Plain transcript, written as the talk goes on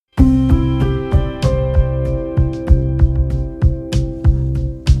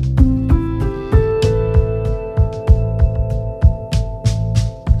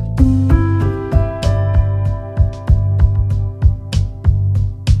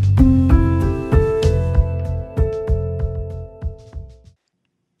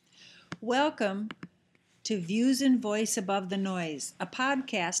Welcome to Views and Voice Above the Noise, a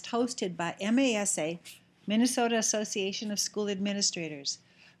podcast hosted by MASA, Minnesota Association of School Administrators.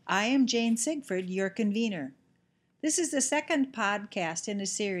 I am Jane Sigford, your convener. This is the second podcast in a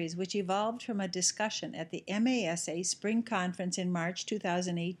series which evolved from a discussion at the MASA Spring Conference in March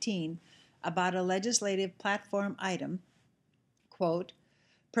 2018 about a legislative platform item, quote,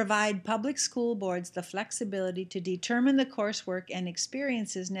 provide public school boards the flexibility to determine the coursework and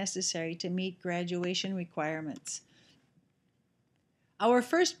experiences necessary to meet graduation requirements. Our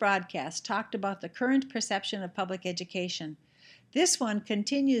first broadcast talked about the current perception of public education. This one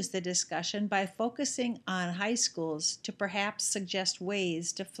continues the discussion by focusing on high schools to perhaps suggest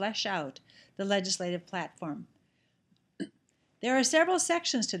ways to flesh out the legislative platform. There are several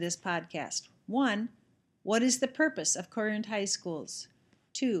sections to this podcast. 1. What is the purpose of current high schools?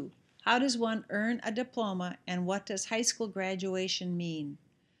 2. How does one earn a diploma and what does high school graduation mean?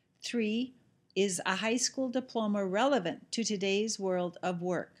 3. Is a high school diploma relevant to today's world of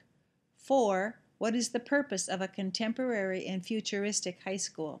work? 4. What is the purpose of a contemporary and futuristic high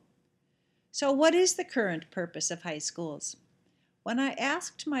school? So what is the current purpose of high schools? When I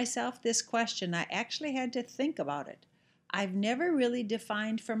asked myself this question, I actually had to think about it. I've never really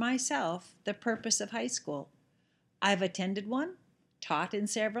defined for myself the purpose of high school. I've attended one, taught in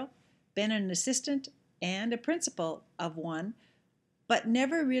several, been an assistant and a principal of one, but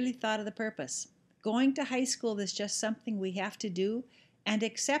never really thought of the purpose. Going to high school is just something we have to do and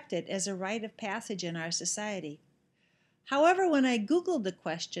accept it as a rite of passage in our society. However, when I Googled the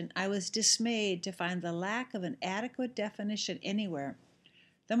question, I was dismayed to find the lack of an adequate definition anywhere.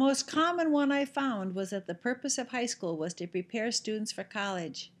 The most common one I found was that the purpose of high school was to prepare students for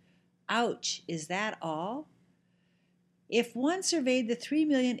college. Ouch, is that all? If one surveyed the 3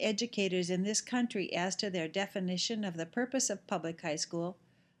 million educators in this country as to their definition of the purpose of public high school,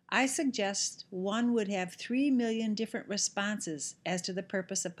 I suggest one would have 3 million different responses as to the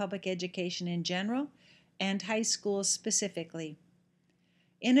purpose of public education in general and high schools specifically.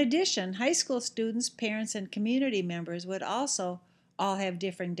 In addition, high school students, parents, and community members would also all have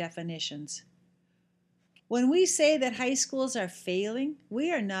different definitions. When we say that high schools are failing,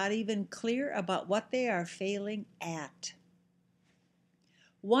 we are not even clear about what they are failing at.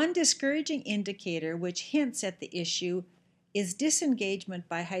 One discouraging indicator which hints at the issue is disengagement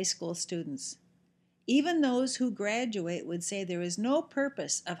by high school students. Even those who graduate would say there is no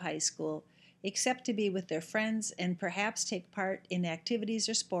purpose of high school except to be with their friends and perhaps take part in activities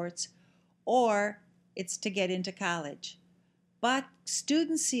or sports, or it's to get into college. But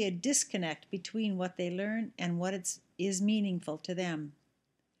students see a disconnect between what they learn and what is meaningful to them.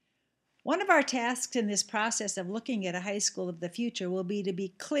 One of our tasks in this process of looking at a high school of the future will be to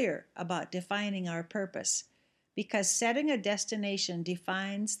be clear about defining our purpose, because setting a destination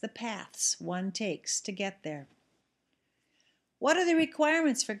defines the paths one takes to get there. What are the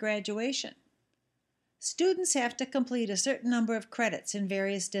requirements for graduation? Students have to complete a certain number of credits in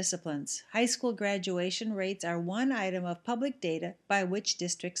various disciplines. High school graduation rates are one item of public data by which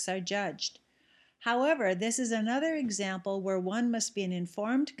districts are judged. However, this is another example where one must be an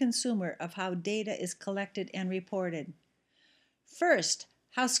informed consumer of how data is collected and reported. First,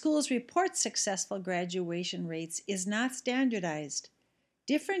 how schools report successful graduation rates is not standardized.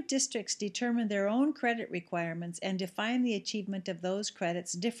 Different districts determine their own credit requirements and define the achievement of those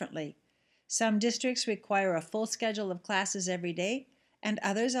credits differently. Some districts require a full schedule of classes every day, and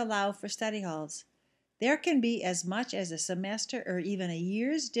others allow for study halls. There can be as much as a semester or even a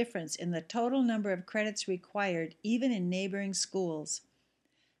year's difference in the total number of credits required, even in neighboring schools.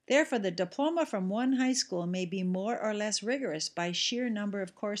 Therefore, the diploma from one high school may be more or less rigorous by sheer number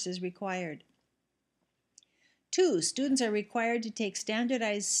of courses required. 2. Students are required to take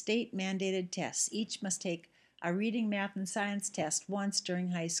standardized state-mandated tests. Each must take a reading, math, and science test once during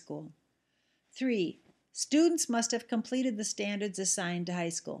high school. 3. Students must have completed the standards assigned to high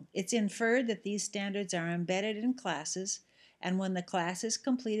school. It's inferred that these standards are embedded in classes, and when the class is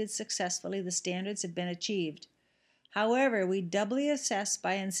completed successfully, the standards have been achieved. However, we doubly assess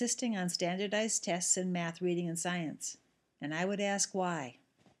by insisting on standardized tests in math, reading, and science. And I would ask why.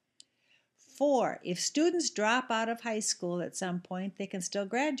 4. If students drop out of high school at some point, they can still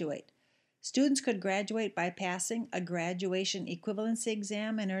graduate. Students could graduate by passing a graduation equivalency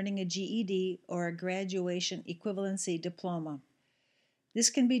exam and earning a GED or a graduation equivalency diploma. This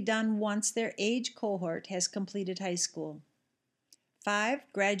can be done once their age cohort has completed high school. 5.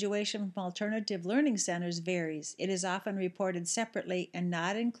 Graduation from alternative learning centers varies. It is often reported separately and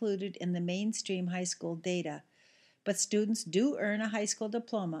not included in the mainstream high school data, but students do earn a high school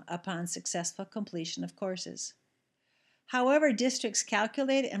diploma upon successful completion of courses. However, districts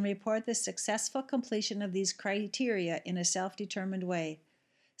calculate and report the successful completion of these criteria in a self-determined way.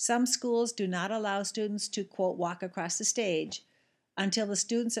 Some schools do not allow students to, quote, walk across the stage until the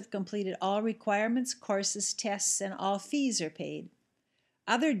students have completed all requirements, courses, tests, and all fees are paid.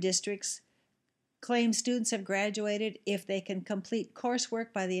 Other districts claim students have graduated if they can complete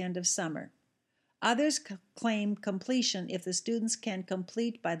coursework by the end of summer. Others claim completion if the students can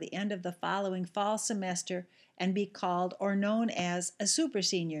complete by the end of the following fall semester and be called or known as a super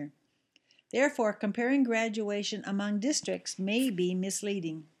senior. Therefore, comparing graduation among districts may be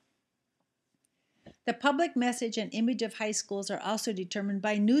misleading. The public message and image of high schools are also determined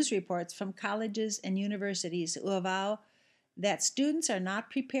by news reports from colleges and universities who avow that students are not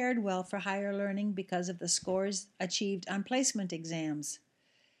prepared well for higher learning because of the scores achieved on placement exams.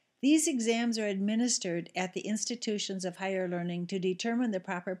 These exams are administered at the institutions of higher learning to determine the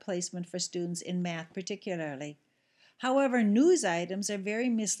proper placement for students in math particularly. However, news items are very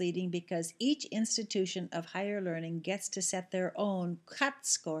misleading because each institution of higher learning gets to set their own cut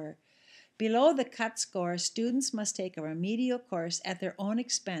score. Below the cut score, students must take a remedial course at their own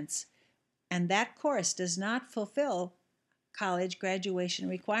expense, and that course does not fulfill college graduation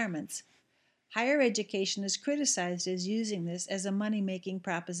requirements. Higher education is criticized as using this as a money-making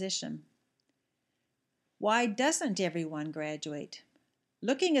proposition. Why doesn't everyone graduate?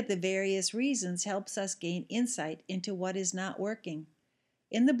 Looking at the various reasons helps us gain insight into what is not working.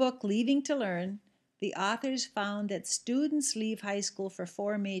 In the book Leaving to Learn, the authors found that students leave high school for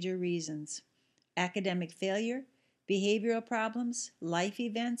 4 major reasons: academic failure, behavioral problems, life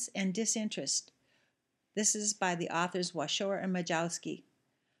events, and disinterest. This is by the authors Washor and Majowski.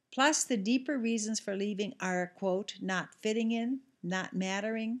 Plus, the deeper reasons for leaving are, quote, not fitting in, not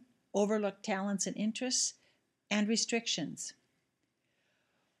mattering, overlooked talents and interests, and restrictions.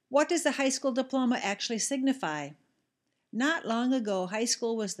 What does the high school diploma actually signify? Not long ago, high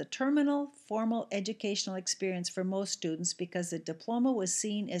school was the terminal formal educational experience for most students because the diploma was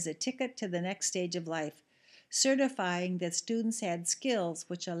seen as a ticket to the next stage of life, certifying that students had skills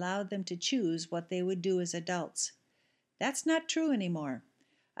which allowed them to choose what they would do as adults. That's not true anymore.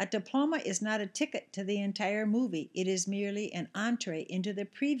 A diploma is not a ticket to the entire movie. It is merely an entree into the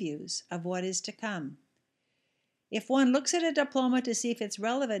previews of what is to come. If one looks at a diploma to see if it's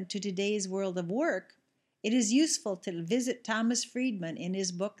relevant to today's world of work, it is useful to visit Thomas Friedman in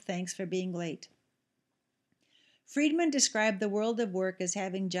his book, Thanks for Being Late. Friedman described the world of work as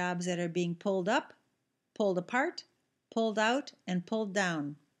having jobs that are being pulled up, pulled apart, pulled out, and pulled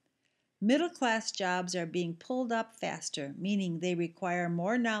down. Middle-class jobs are being pulled up faster, meaning they require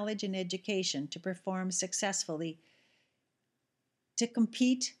more knowledge and education to perform successfully. To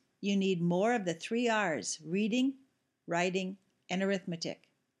compete, you need more of the 3 R's: reading, writing, and arithmetic,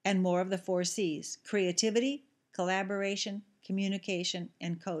 and more of the 4 C's: creativity, collaboration, communication,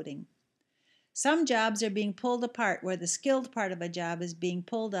 and coding. Some jobs are being pulled apart where the skilled part of a job is being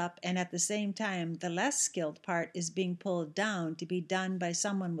pulled up, and at the same time, the less skilled part is being pulled down to be done by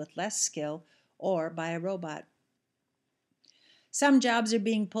someone with less skill or by a robot. Some jobs are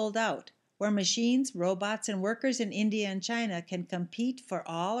being pulled out where machines, robots, and workers in India and China can compete for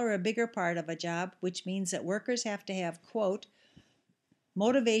all or a bigger part of a job, which means that workers have to have, quote,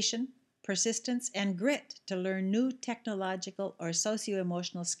 motivation, persistence, and grit to learn new technological or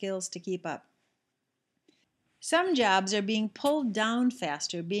socio-emotional skills to keep up. Some jobs are being pulled down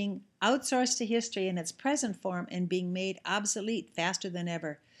faster, being outsourced to history in its present form and being made obsolete faster than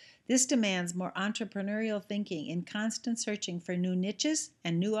ever. This demands more entrepreneurial thinking and constant searching for new niches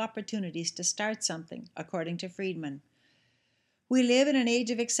and new opportunities to start something, according to Friedman. We live in an age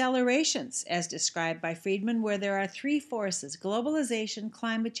of accelerations, as described by Friedman, where there are 3 forces: globalization,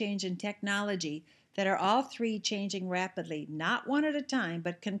 climate change, and technology, that are all 3 changing rapidly, not one at a time,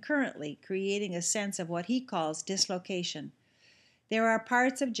 but concurrently, creating a sense of what he calls dislocation. There are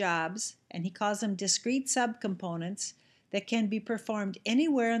parts of jobs, and he calls them discrete subcomponents, that can be performed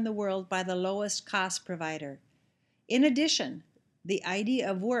anywhere in the world by the lowest cost provider. In addition, the idea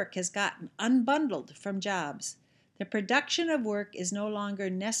of work has gotten unbundled from jobs. The production of work is no longer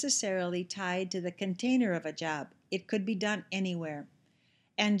necessarily tied to the container of a job. It could be done anywhere.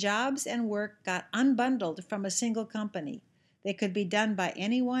 And jobs and work got unbundled from a single company. They could be done by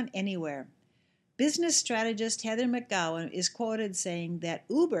anyone, anywhere. Business strategist Heather McGowan is quoted saying that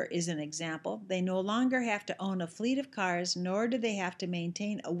Uber is an example. They no longer have to own a fleet of cars, nor do they have to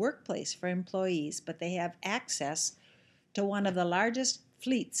maintain a workplace for employees, but they have access to one of the largest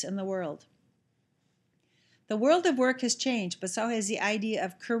fleets in the world. The world of work has changed, but so has the idea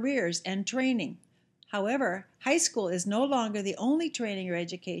of careers and training. However, high school is no longer the only training or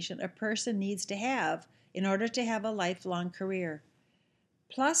education a person needs to have in order to have a lifelong career.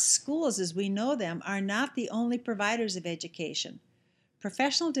 Plus, schools as we know them are not the only providers of education.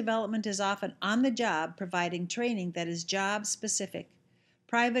 Professional development is often on the job, providing training that is job specific.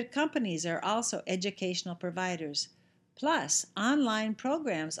 Private companies are also educational providers. Plus, online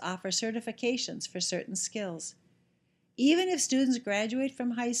programs offer certifications for certain skills. Even if students graduate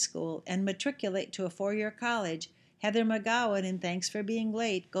from high school and matriculate to a four-year college, Heather McGowan in Thanks for Being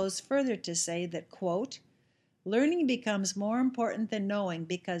Late goes further to say that, quote, learning becomes more important than knowing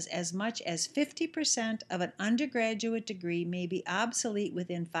because as much as 50% of an undergraduate degree may be obsolete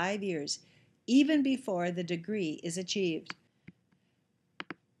within 5 years, even before the degree is achieved.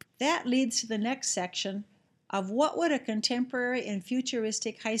 That leads to the next section of what would a contemporary and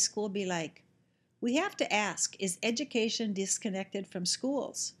futuristic high school be like? We have to ask, is education disconnected from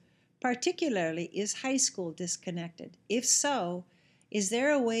schools? Particularly, is high school disconnected? If so, is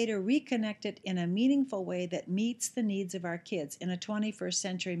there a way to reconnect it in a meaningful way that meets the needs of our kids in a 21st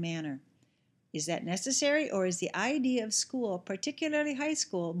century manner? Is that necessary, or is the idea of school, particularly high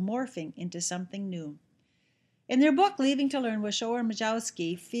school, morphing into something new? In their book, Leaving to Learn, Washoe and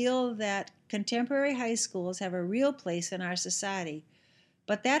Majowski feel that contemporary high schools have a real place in our society,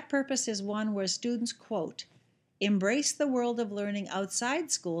 but that purpose is one where students, quote, embrace the world of learning outside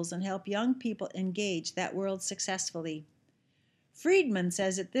schools and help young people engage that world successfully. Friedman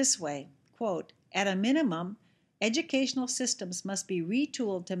says it this way, quote, at a minimum, educational systems must be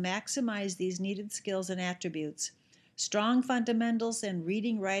retooled to maximize these needed skills and attributes. Strong fundamentals in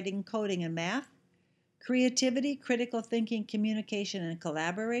reading, writing, coding, and math, creativity, critical thinking, communication, and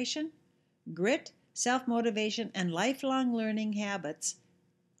collaboration, grit, self-motivation, and lifelong learning habits,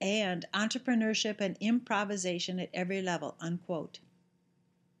 and entrepreneurship and improvisation at every level, unquote.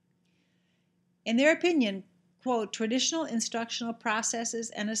 In their opinion, quote, traditional instructional processes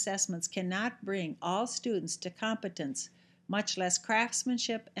and assessments cannot bring all students to competence, much less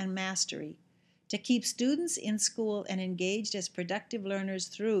craftsmanship and mastery. To keep students in school and engaged as productive learners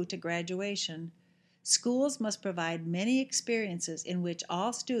through to graduation, schools must provide many experiences in which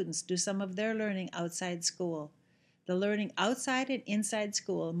all students do some of their learning outside school. The learning outside and inside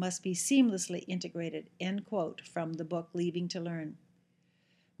school must be seamlessly integrated, end quote, from the book Leaving to Learn.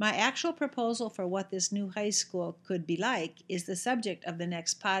 My actual proposal for what this new high school could be like is the subject of the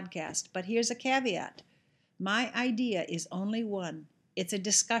next podcast, but here's a caveat. My idea is only one. It's a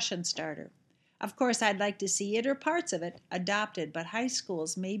discussion starter. Of course, I'd like to see it or parts of it adopted, but high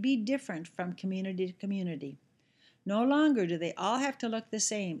schools may be different from community to community. No longer do they all have to look the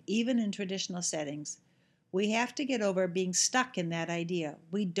same, even in traditional settings. We have to get over being stuck in that idea.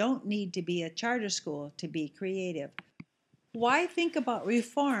 We don't need to be a charter school to be creative. Why think about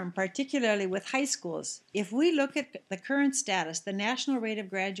reform, particularly with high schools? If we look at the current status, the national rate of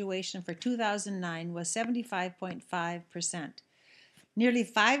graduation for 2009 was 75.5%. Nearly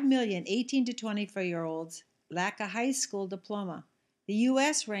 5 million 18 to 24-year-olds lack a high school diploma. The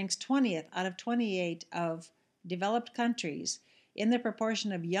U.S. ranks 20th out of 28 of developed countries in the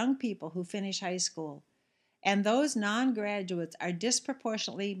proportion of young people who finish high school. And those non-graduates are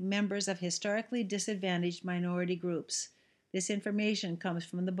disproportionately members of historically disadvantaged minority groups. This information comes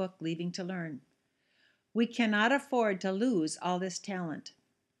from the book Leaving to Learn. We cannot afford to lose all this talent.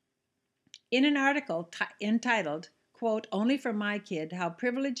 In an article entitled, quote, Only for My Kid, How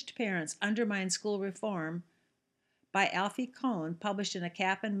Privileged Parents Undermine School Reform, by Alfie Kohn, published in a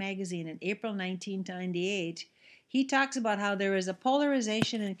Kaplan magazine in April 1998, he talks about how there is a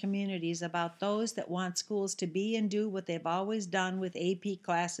polarization in communities about those that want schools to be and do what they've always done with AP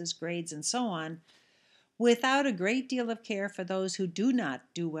classes, grades, and so on, without a great deal of care for those who do not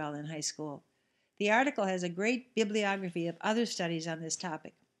do well in high school. The article has a great bibliography of other studies on this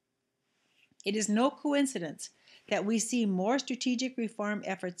topic. It is no coincidence that we see more strategic reform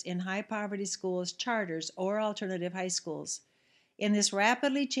efforts in high-poverty schools, charters, or alternative high schools. In this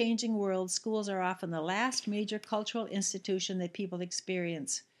rapidly changing world, schools are often the last major cultural institution that people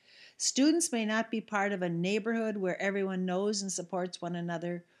experience. Students may not be part of a neighborhood where everyone knows and supports one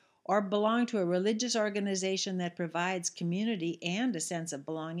another, or belong to a religious organization that provides community and a sense of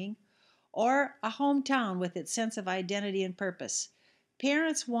belonging, or a hometown with its sense of identity and purpose.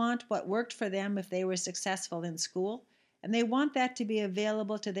 Parents want what worked for them if they were successful in school, and they want that to be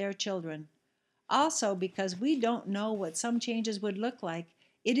available to their children. Also, because we don't know what some changes would look like,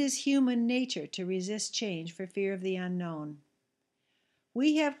 it is human nature to resist change for fear of the unknown.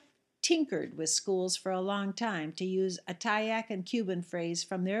 We have tinkered with schools for a long time, to use a Tayak and Cuban phrase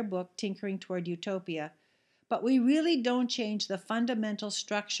from their book Tinkering Toward Utopia, but we really don't change the fundamental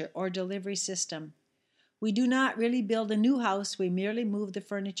structure or delivery system. We do not really build a new house, we merely move the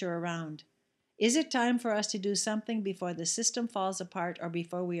furniture around. Is it time for us to do something before the system falls apart or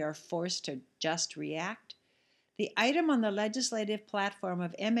before we are forced to just react? The item on the legislative platform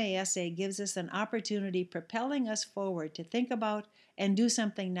of MASA gives us an opportunity propelling us forward to think about and do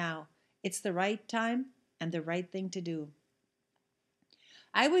something now. It's the right time and the right thing to do.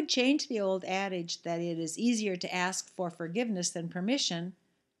 I would change the old adage that it is easier to ask for forgiveness than permission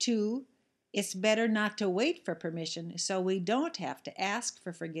to it's better not to wait for permission so we don't have to ask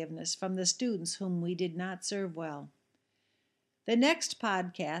for forgiveness from the students whom we did not serve well. The next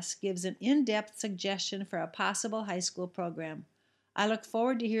podcast gives an in-depth suggestion for a possible high school program. I look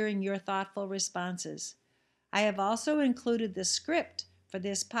forward to hearing your thoughtful responses. I have also included the script for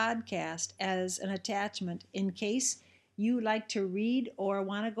this podcast as an attachment in case you like to read or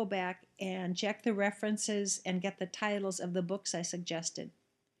want to go back and check the references and get the titles of the books I suggested.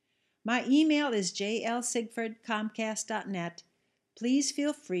 My email is jlsigford@comcast.net. Please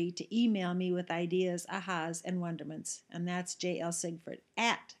feel free to email me with ideas, ahas, and wonderments, and that's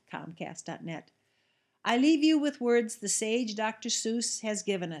jlsigford@comcast.net. I leave you with words the sage Dr. Seuss has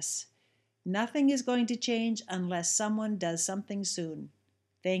given us. Nothing is going to change unless someone does something soon.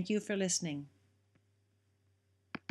 Thank you for listening.